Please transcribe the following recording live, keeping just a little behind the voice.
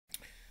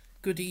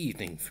Good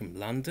evening from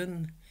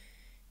London.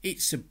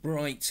 It's a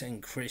bright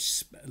and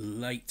crisp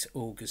late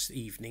August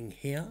evening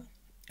here,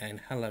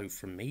 and hello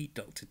from me,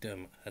 Dr.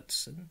 Dermot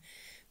Hudson,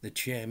 the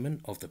chairman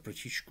of the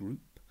British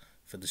Group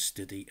for the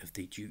Study of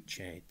the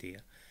Juche Idea,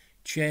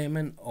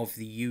 chairman of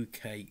the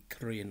UK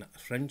Korean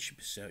Friendship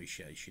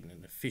Association,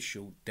 and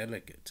official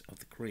delegate of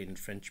the Korean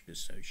Friendship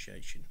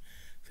Association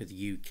for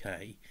the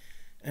UK,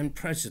 and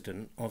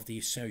president of the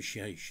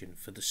Association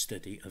for the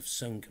Study of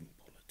Songun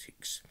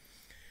Politics.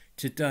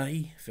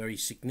 Today, very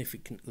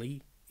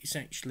significantly, is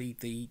actually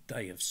the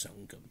Day of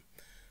Songun,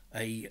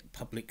 a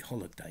public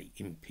holiday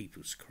in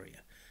People's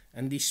Korea,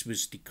 and this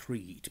was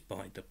decreed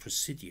by the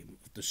Presidium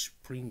of the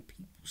Supreme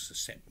People's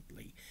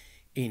Assembly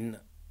in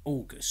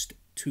August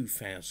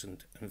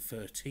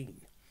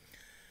 2013.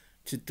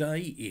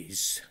 Today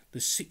is the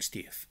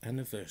 60th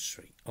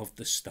anniversary of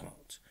the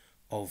start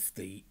of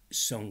the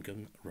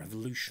Songun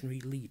revolutionary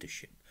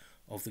leadership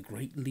of the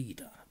great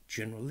leader,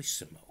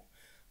 Generalissimo,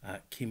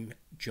 Kim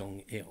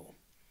Jong-il,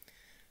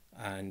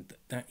 and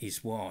that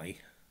is why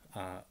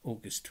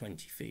August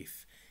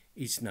 25th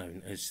is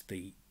known as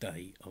the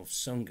Day of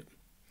Songun.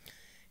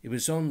 It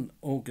was on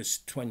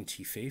August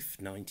 25th,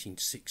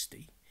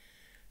 1960,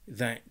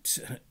 that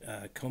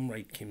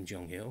Comrade Kim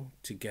Jong-il,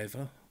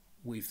 together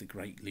with the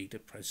great leader,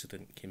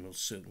 President Kim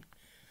Il-sung,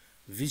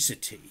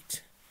 visited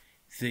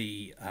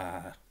the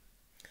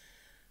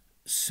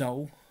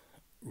Seoul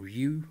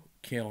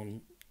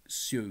Ryukyong-su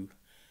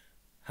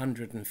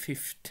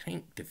 105th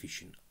Tank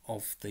Division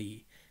of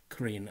the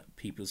Korean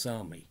People's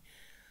Army,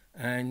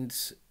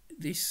 and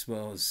this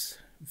was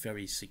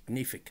very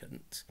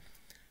significant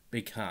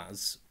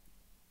because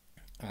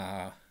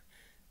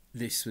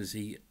this was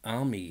the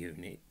army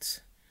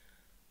unit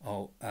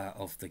of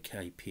the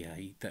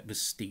KPA that was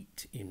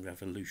steeped in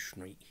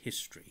revolutionary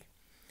history.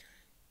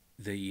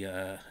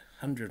 The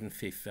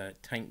 105th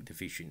Tank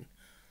Division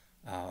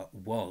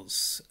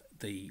was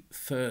the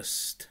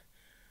first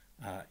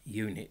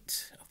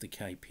unit of the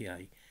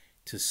KPA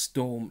to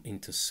storm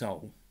into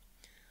Seoul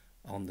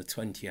on the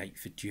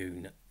 28th of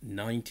June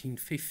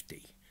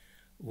 1950,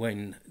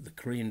 when the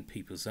Korean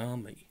People's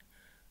Army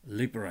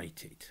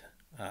liberated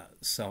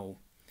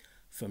Seoul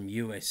from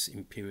US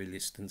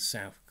imperialist and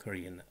South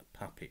Korean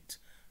puppet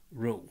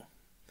rule.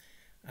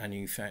 And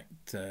in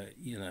fact,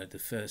 the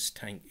first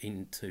tank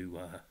into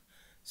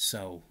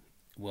Seoul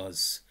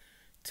was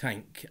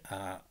Tank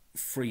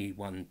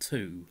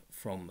 312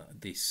 from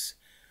this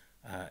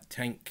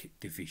tank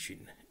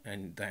division,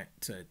 and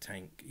that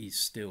tank is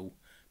still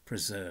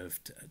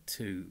preserved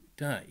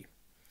today.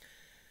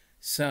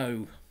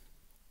 So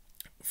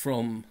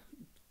from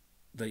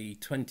the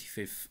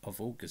 25th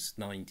of August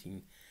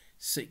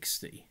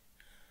 1960,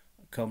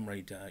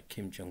 Comrade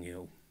Kim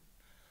Jong-il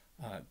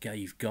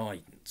gave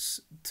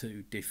guidance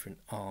to different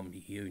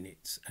army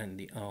units and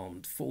the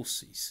armed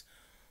forces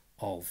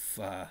of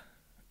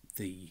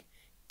the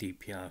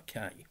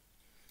DPRK.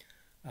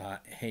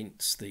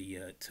 Hence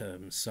the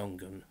term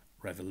Songun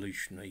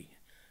revolutionary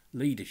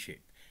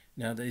leadership.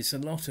 Now, there's a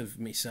lot of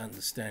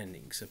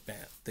misunderstandings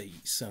about the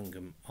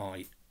Songun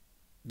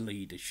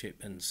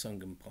leadership and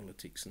Songun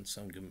politics and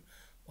Songun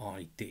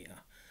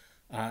idea.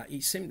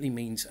 It simply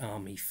means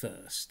army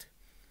first.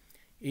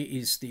 It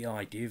is the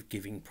idea of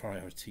giving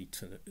priority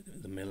to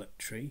the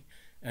military,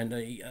 and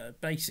a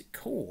basic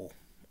core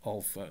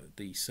of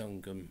the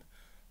Songun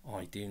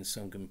idea and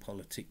Songun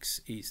politics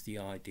is the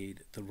idea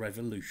that the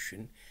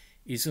revolution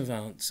is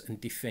advanced and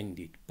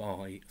defended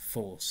by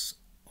force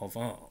of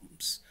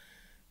arms.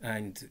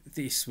 And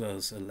this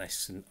was a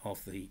lesson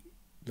of the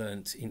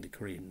learnt in the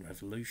Korean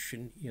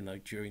Revolution,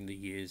 during the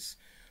years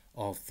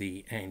of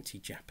the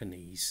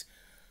anti-Japanese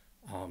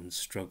armed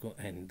struggle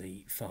and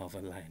the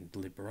Fatherland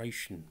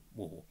Liberation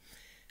War,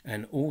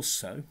 and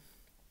also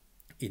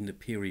in the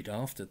period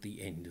after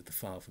the end of the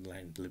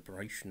Fatherland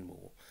Liberation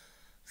War,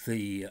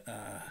 the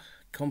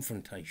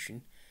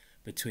confrontation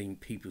between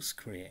People's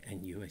Korea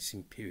and US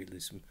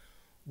imperialism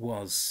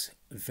was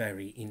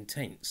very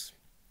intense.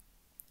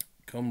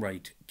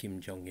 Comrade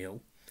Kim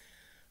Jong-il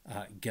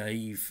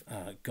gave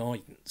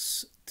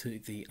guidance to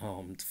the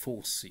armed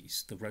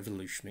forces, the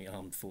revolutionary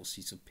armed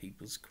forces of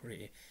People's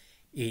Korea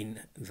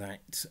in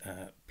that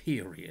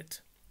period.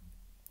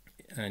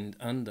 And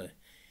under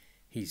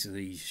his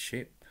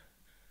leadership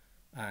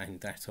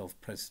and that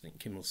of President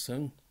Kim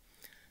Il-sung,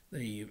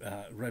 the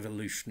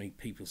revolutionary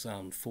People's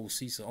Armed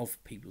Forces of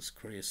People's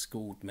Korea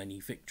scored many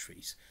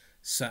victories,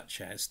 such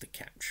as the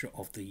capture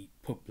of the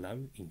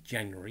Pueblo in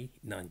January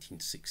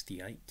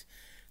 1968,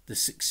 the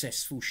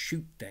successful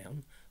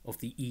shoot-down of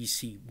the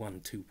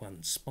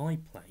EC-121 spy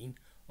plane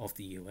of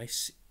the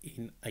US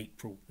in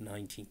April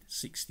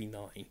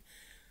 1969,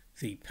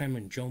 the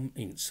Panmunjom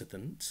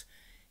incident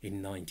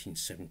in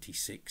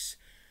 1976,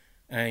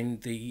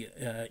 and the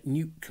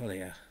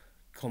nuclear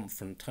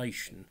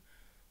confrontation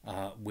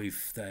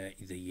with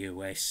the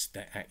US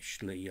that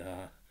actually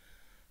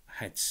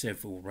had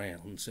several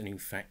rounds, and in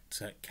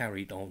fact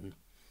carried on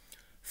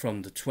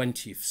from the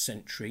 20th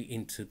century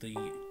into the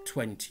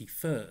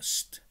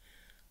 21st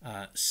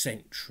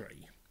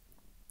century.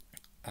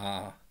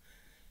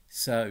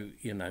 So,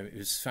 you know, it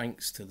was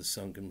thanks to the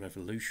Songun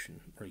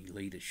revolutionary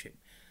leadership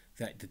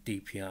that the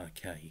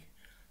DPRK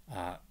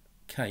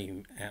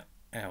came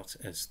out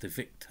as the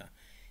victor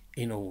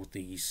in all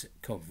these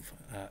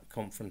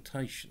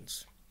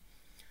confrontations.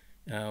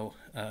 Now,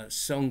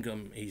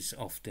 Songun is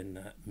often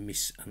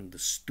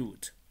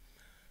misunderstood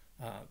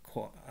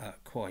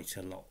quite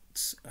a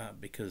lot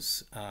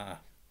because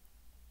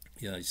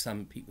you know,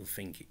 some people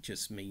think it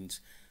just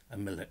means a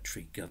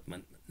military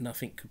government.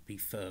 Nothing could be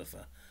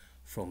further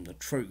from the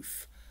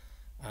truth.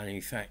 And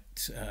in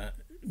fact,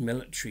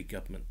 military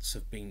governments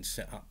have been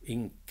set up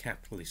in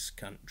capitalist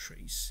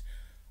countries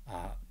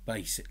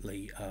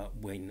basically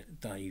when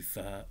they've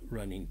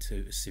run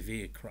into a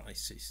severe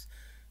crisis,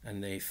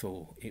 and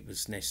therefore it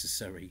was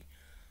necessary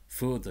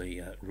for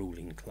the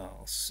ruling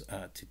class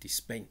to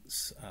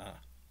dispense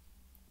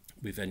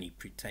with any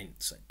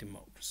pretense at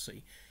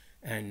democracy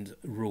and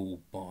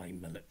rule by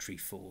military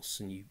force.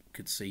 And you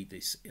could see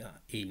this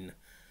in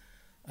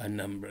a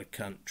number of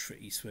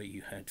countries where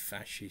you had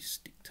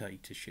fascist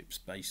dictatorships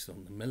based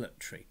on the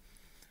military.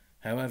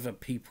 However,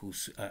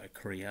 People's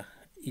Korea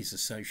is a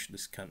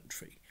socialist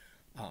country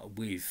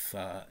with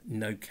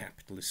no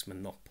capitalist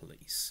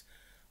monopolies,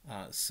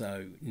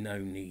 so no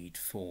need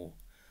for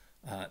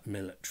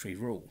military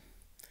rule.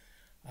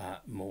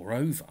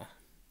 Moreover,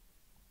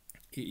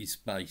 it is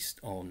based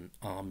on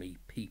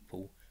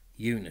army-people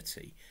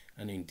unity,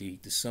 and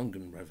indeed the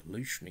Songun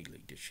revolutionary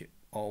leadership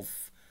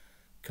of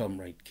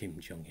Comrade Kim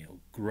Jong-il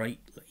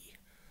greatly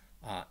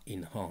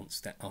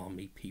enhanced that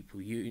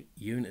army-people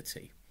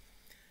unity.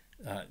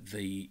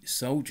 The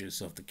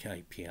soldiers of the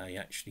KPA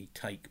actually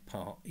take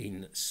part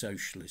in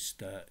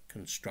socialist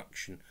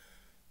construction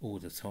all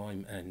the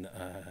time, and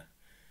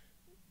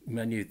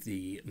many of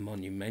the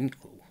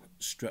monumental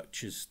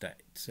structures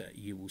that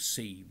you will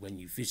see when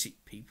you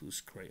visit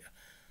People's Korea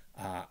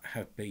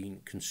have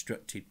been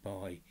constructed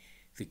by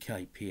the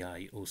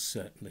KPA, or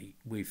certainly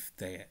with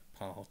their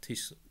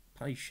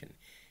participation.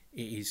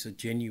 It is a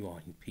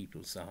genuine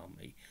people's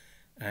army,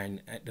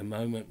 and at the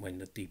moment when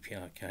the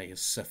DPRK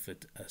has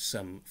suffered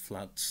some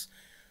floods,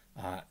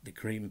 the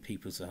Korean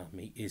People's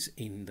Army is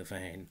in the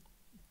van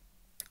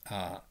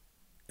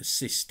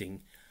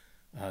assisting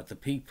the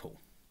people.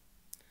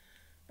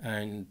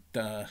 And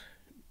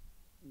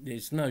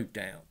there's no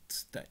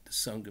doubt that the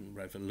Songun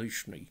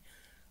revolutionary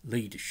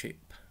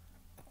leadership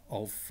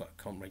of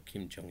Comrade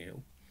Kim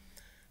Jong-il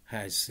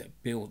has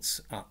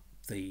built up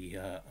the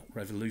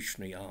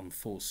revolutionary armed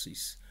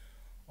forces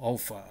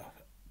of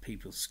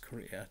People's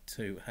Korea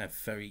to have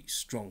very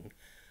strong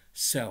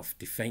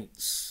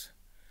self-defense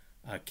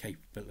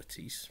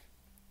capabilities.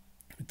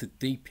 The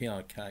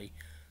DPRK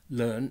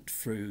learnt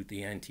through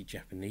the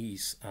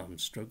anti-Japanese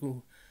armed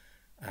struggle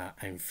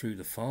and through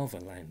the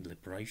Fatherland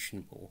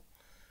Liberation War,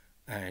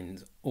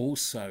 and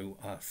also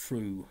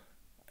through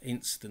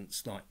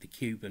incidents like the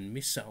Cuban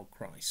Missile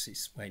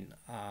Crisis, when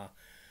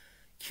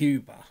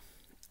Cuba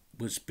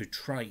was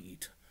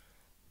betrayed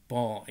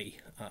by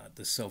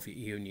the Soviet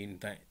Union,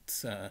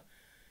 that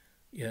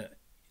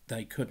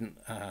they couldn't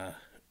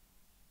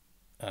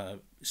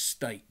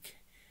stake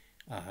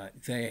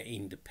their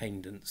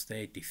independence,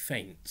 their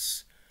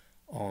defence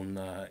on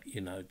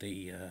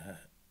the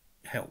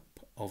help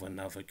of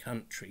another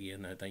country.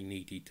 They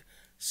needed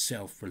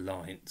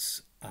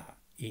self-reliance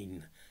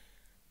in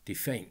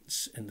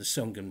defence, and the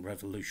Songun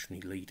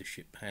revolutionary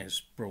leadership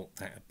has brought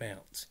that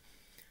about.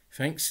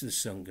 Thanks to the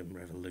Songun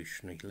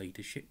revolutionary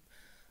leadership,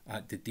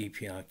 the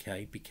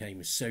DPRK became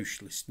a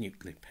socialist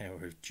nuclear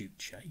power of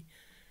Juche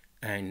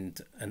and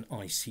an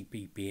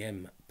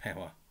ICBM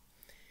power.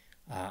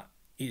 It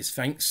is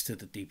thanks to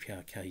the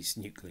DPRK's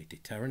nuclear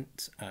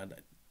deterrent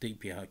that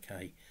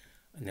DPRK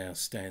now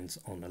stands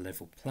on a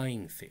level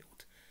playing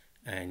field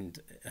and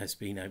has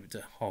been able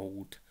to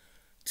hold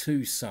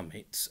 2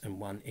 summits and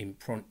 1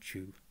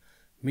 impromptu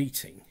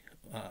meeting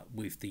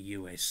with the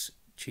US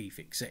chief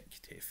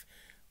executive.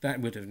 That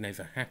would have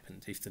never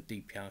happened if the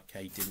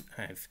DPRK didn't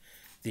have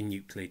the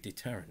nuclear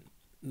deterrent.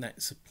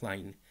 That's a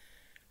plain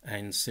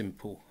and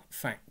simple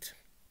fact.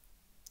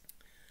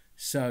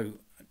 So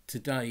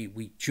today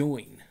we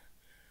join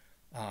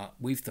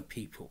with the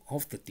people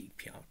of the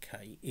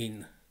DPRK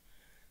in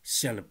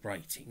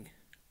celebrating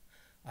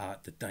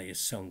the Day of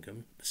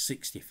Songun, the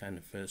 60th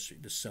anniversary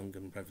of the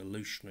Songun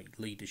revolutionary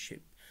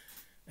leadership,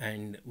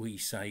 and we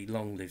say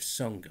long live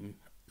Songun,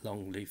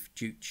 long live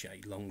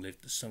Juche, long live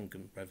the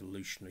Songun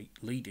revolutionary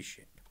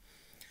leadership.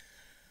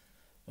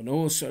 And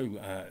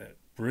also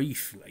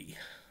briefly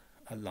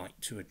I'd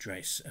like to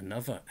address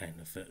another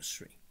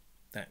anniversary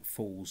that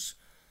falls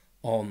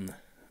on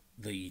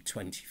the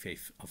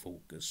 25th of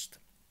August,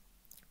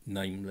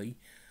 namely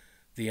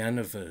the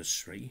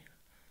anniversary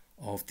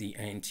of the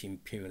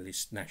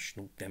Anti-Imperialist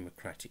National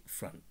Democratic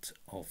Front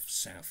of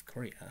South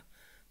Korea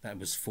that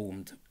was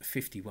formed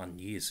 51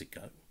 years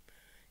ago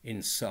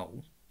in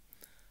Seoul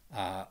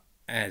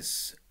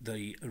as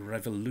the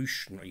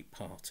Revolutionary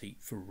Party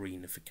for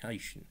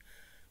Reunification,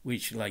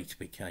 which later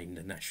became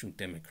the National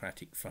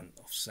Democratic Front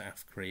of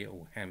South Korea,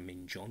 or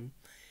Hamminjong.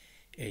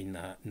 in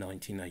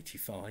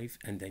 1985,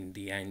 and then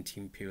the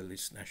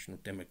Anti-Imperialist National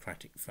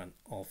Democratic Front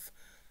of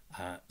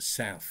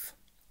South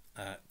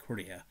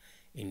Korea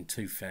in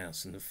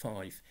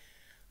 2005.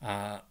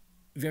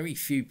 Very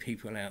few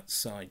people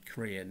outside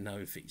Korea know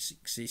of its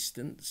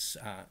existence.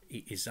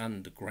 It is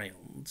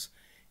underground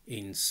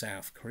in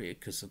South Korea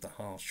because of the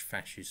harsh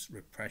fascist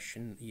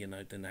repression,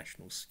 the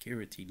national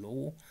security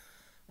law.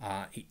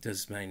 It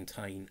does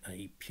maintain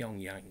a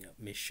Pyongyang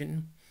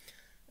mission,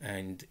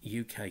 and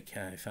UK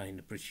KFA and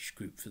the British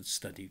Group for the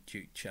Study of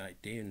Juche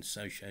Idea and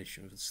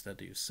Association for the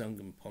Study of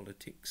Songun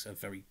Politics are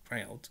very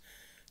proud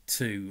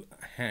to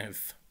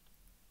have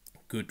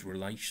good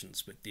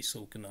relations with this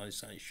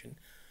organisation.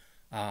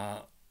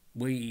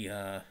 We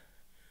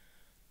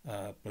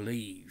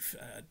believe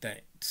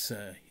that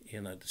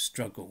the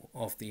struggle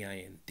of the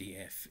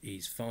AINDF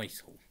is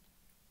vital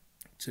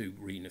to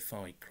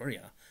reunify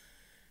Korea,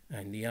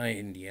 and the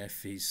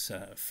AINDF is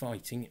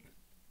fighting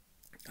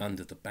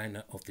under the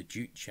banner of the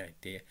Juche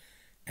Idea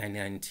and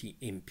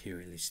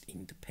anti-imperialist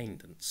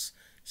independence.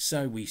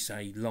 So we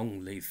say,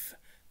 long live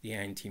the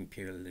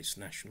Anti-Imperialist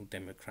National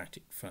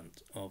Democratic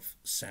Front of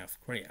South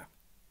Korea.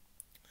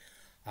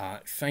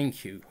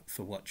 Thank you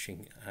for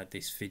watching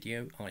this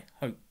video. I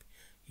hope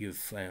you've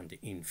found it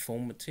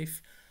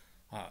informative.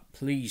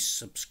 Please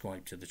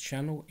subscribe to the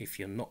channel if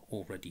you're not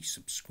already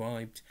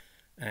subscribed,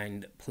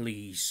 and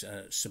please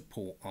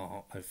support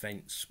our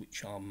events,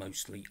 which are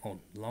mostly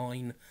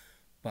online,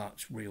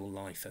 but real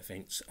life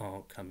events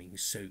are coming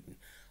soon.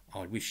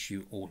 I wish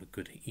you all a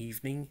good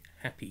evening,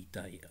 happy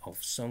day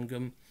of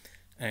Songun,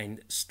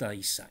 and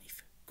stay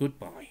safe.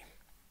 Goodbye.